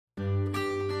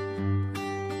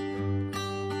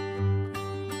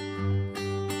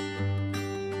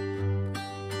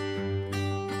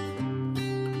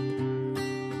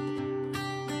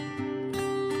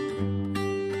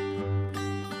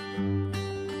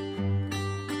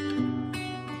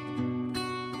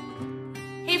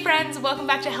Hey friends, welcome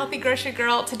back to Healthy Grocery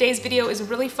Girl. Today's video is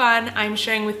really fun. I'm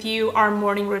sharing with you our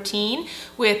morning routine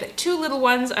with two little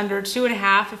ones under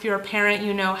 2.5. If you're a parent,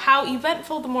 you know how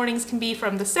eventful the mornings can be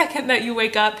from the second that you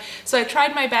wake up. So I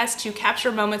tried my best to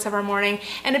capture moments of our morning,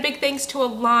 and a big thanks to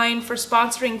Align for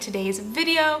sponsoring today's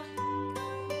video.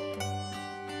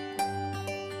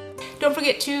 Don't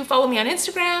forget to follow me on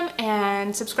Instagram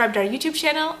and subscribe to our YouTube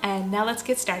channel, and now let's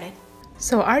get started.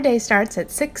 So our day starts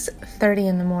at 6:30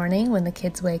 in the morning when the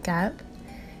kids wake up,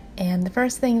 and the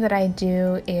first thing that I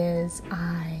do is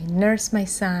I nurse my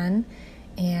son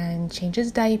and change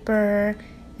his diaper,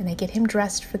 and I get him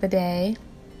dressed for the day.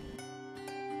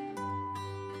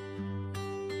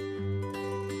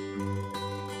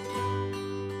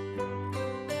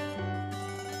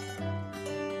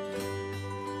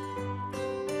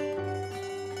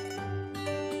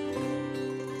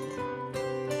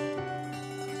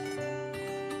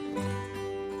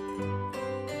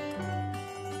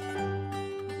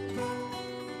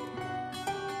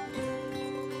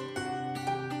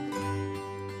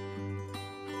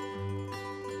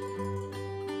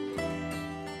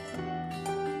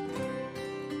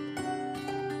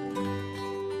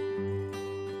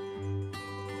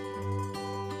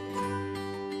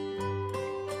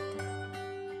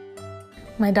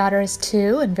 My daughter is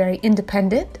 2 and very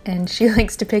independent, and she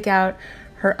likes to pick out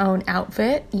her own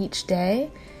outfit each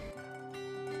day.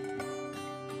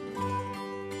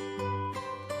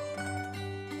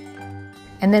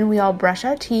 And then we all brush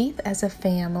our teeth as a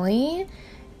family,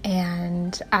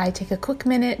 and I take a quick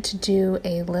minute to do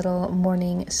a little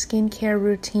morning skincare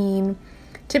routine.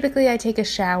 Typically I take a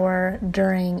shower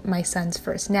during my son's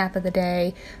first nap of the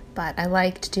day, but I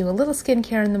like to do a little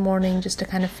skincare in the morning just to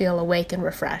kind of feel awake and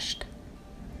refreshed.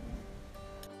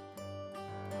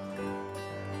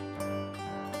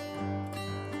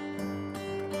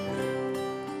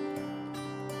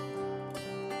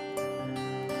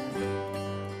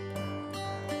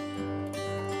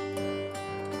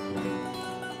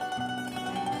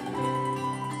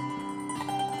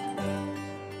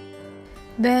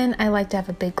 Then I like to have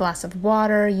a big glass of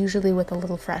water, usually with a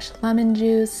little fresh lemon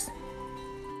juice.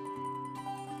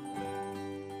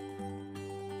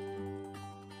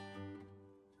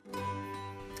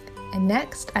 And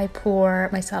next I pour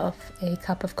myself a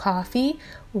cup of coffee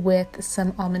with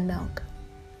some almond milk.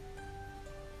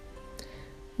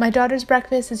 My daughter's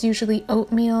breakfast is usually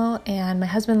oatmeal, and my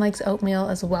husband likes oatmeal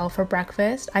as well for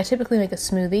breakfast. I typically make a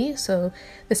smoothie, so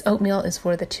this oatmeal is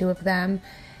for the two of them.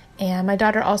 And my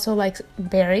daughter also likes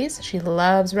berries. She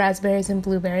loves raspberries and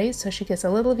blueberries, so she gets a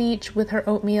little of each with her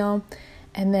oatmeal.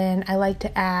 And then I like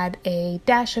to add a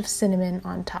dash of cinnamon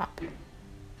on top.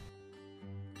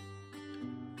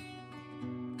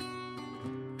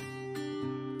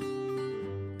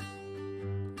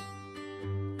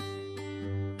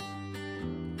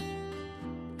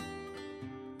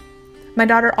 My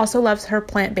daughter also loves her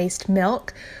plant-based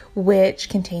milk, which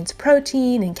contains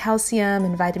protein and calcium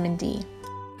and vitamin D.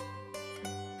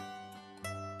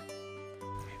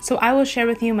 So I will share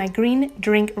with you my green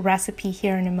drink recipe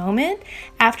here in a moment.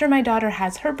 After my daughter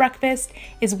has her breakfast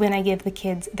is when I give the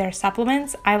kids their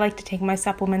supplements. I like to take my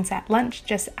supplements at lunch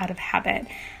just out of habit.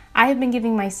 I have been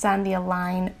giving my son the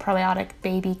Align Probiotic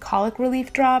Baby Colic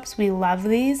Relief Drops. We love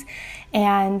these.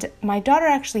 And my daughter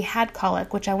actually had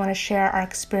colic, which I want to share our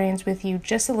experience with you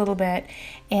just a little bit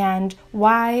and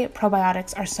why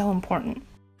probiotics are so important.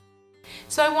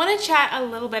 So I want to chat a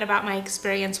little bit about my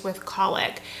experience with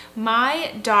colic.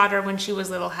 My daughter, when she was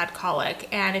little, had colic,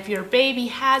 and if your baby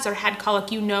has or had colic,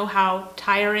 you know how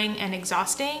tiring and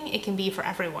exhausting it can be for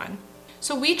everyone.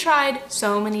 So we tried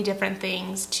so many different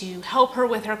things to help her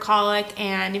with her colic,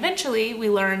 and eventually we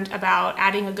learned about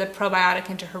adding a good probiotic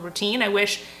into her routine. I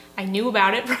wish I knew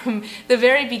about it from the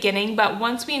very beginning, but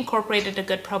once we incorporated a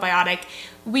good probiotic,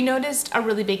 we noticed a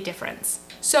really big difference.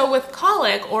 So with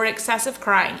colic or excessive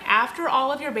crying, after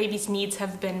all of your baby's needs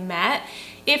have been met,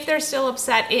 if they're still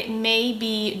upset, it may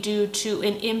be due to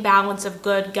an imbalance of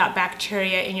good gut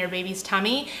bacteria in your baby's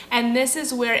tummy, and this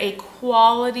is where a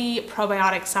quality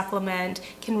probiotic supplement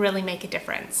can really make a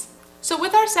difference. So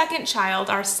with our second child,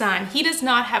 our son, he does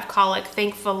not have colic,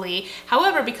 thankfully.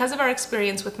 However, because of our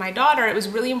experience with my daughter, it was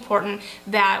really important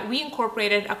that we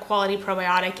incorporated a quality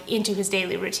probiotic into his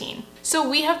daily routine. So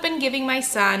we have been giving my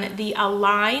son the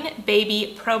Align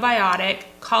Baby Probiotic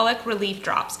Colic Relief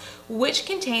Drops, which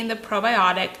contain the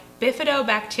probiotic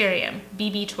Bifidobacterium,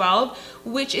 BB12,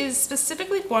 which is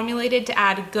specifically formulated to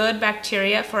add good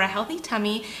bacteria for a healthy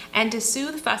tummy and to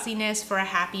soothe fussiness for a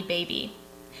happy baby.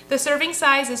 The serving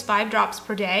size is 5 drops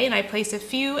per day, and I place a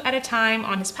few at a time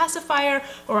on his pacifier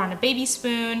or on a baby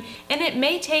spoon, and it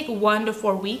may take 1 to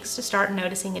 4 weeks to start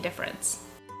noticing a difference.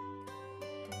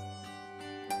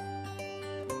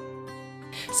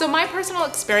 So my personal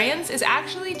experience is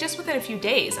actually just within a few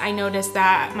days. I noticed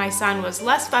that my son was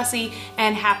less fussy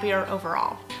and happier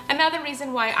overall. Another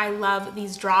reason why I love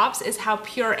these drops is how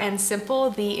pure and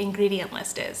simple the ingredient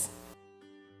list is.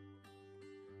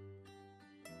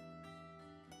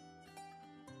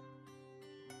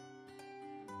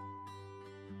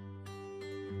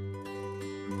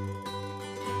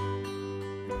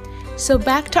 So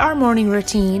back to our morning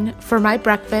routine. For my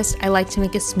breakfast, I like to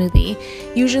make a smoothie.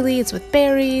 Usually it's with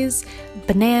berries,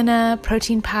 banana,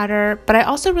 protein powder, but I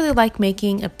also really like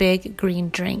making a big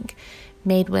green drink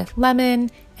made with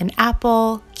lemon, an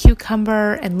apple,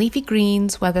 cucumber, and leafy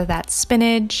greens, whether that's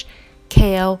spinach,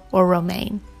 kale, or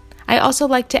romaine. I also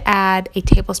like to add a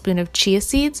tablespoon of chia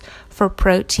seeds for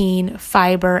protein,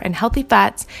 fiber, and healthy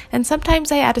fats, and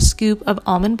sometimes I add a scoop of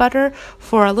almond butter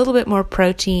for a little bit more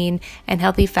protein and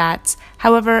healthy fats.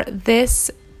 However,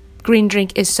 this green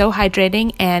drink is so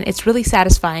hydrating and it's really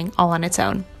satisfying all on its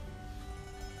own.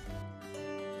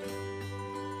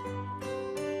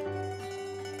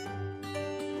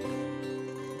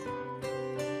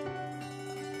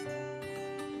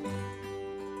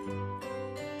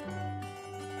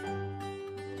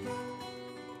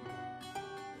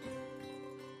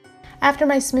 After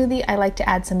my smoothie, I like to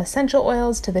add some essential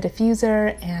oils to the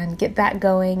diffuser and get that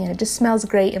going, and it just smells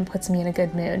great and puts me in a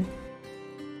good mood.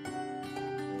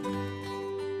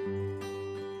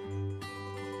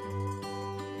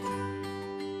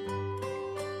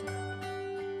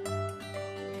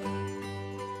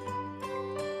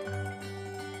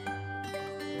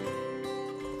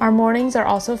 Our mornings are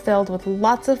also filled with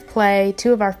lots of play.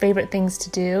 Two of our favorite things to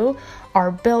do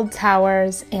are build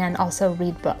towers and also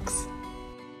read books.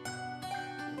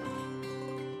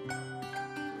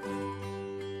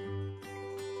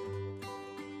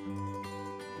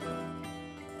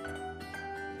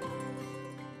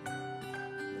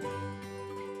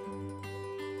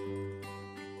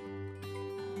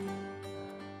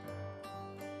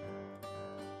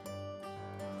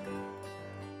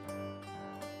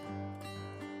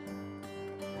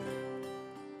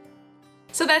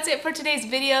 So that's it for today's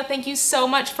video. Thank you so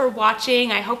much for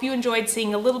watching. I hope you enjoyed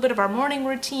seeing a little bit of our morning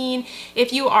routine.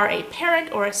 If you are a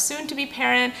parent or a soon-to-be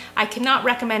parent, I cannot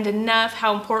recommend enough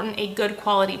how important a good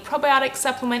quality probiotic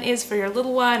supplement is for your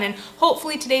little one, and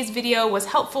hopefully today's video was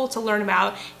helpful to learn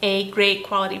about a great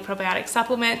quality probiotic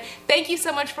supplement. Thank you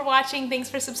so much for watching. Thanks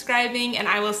for subscribing, and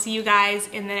I will see you guys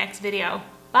in the next video.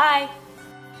 Bye!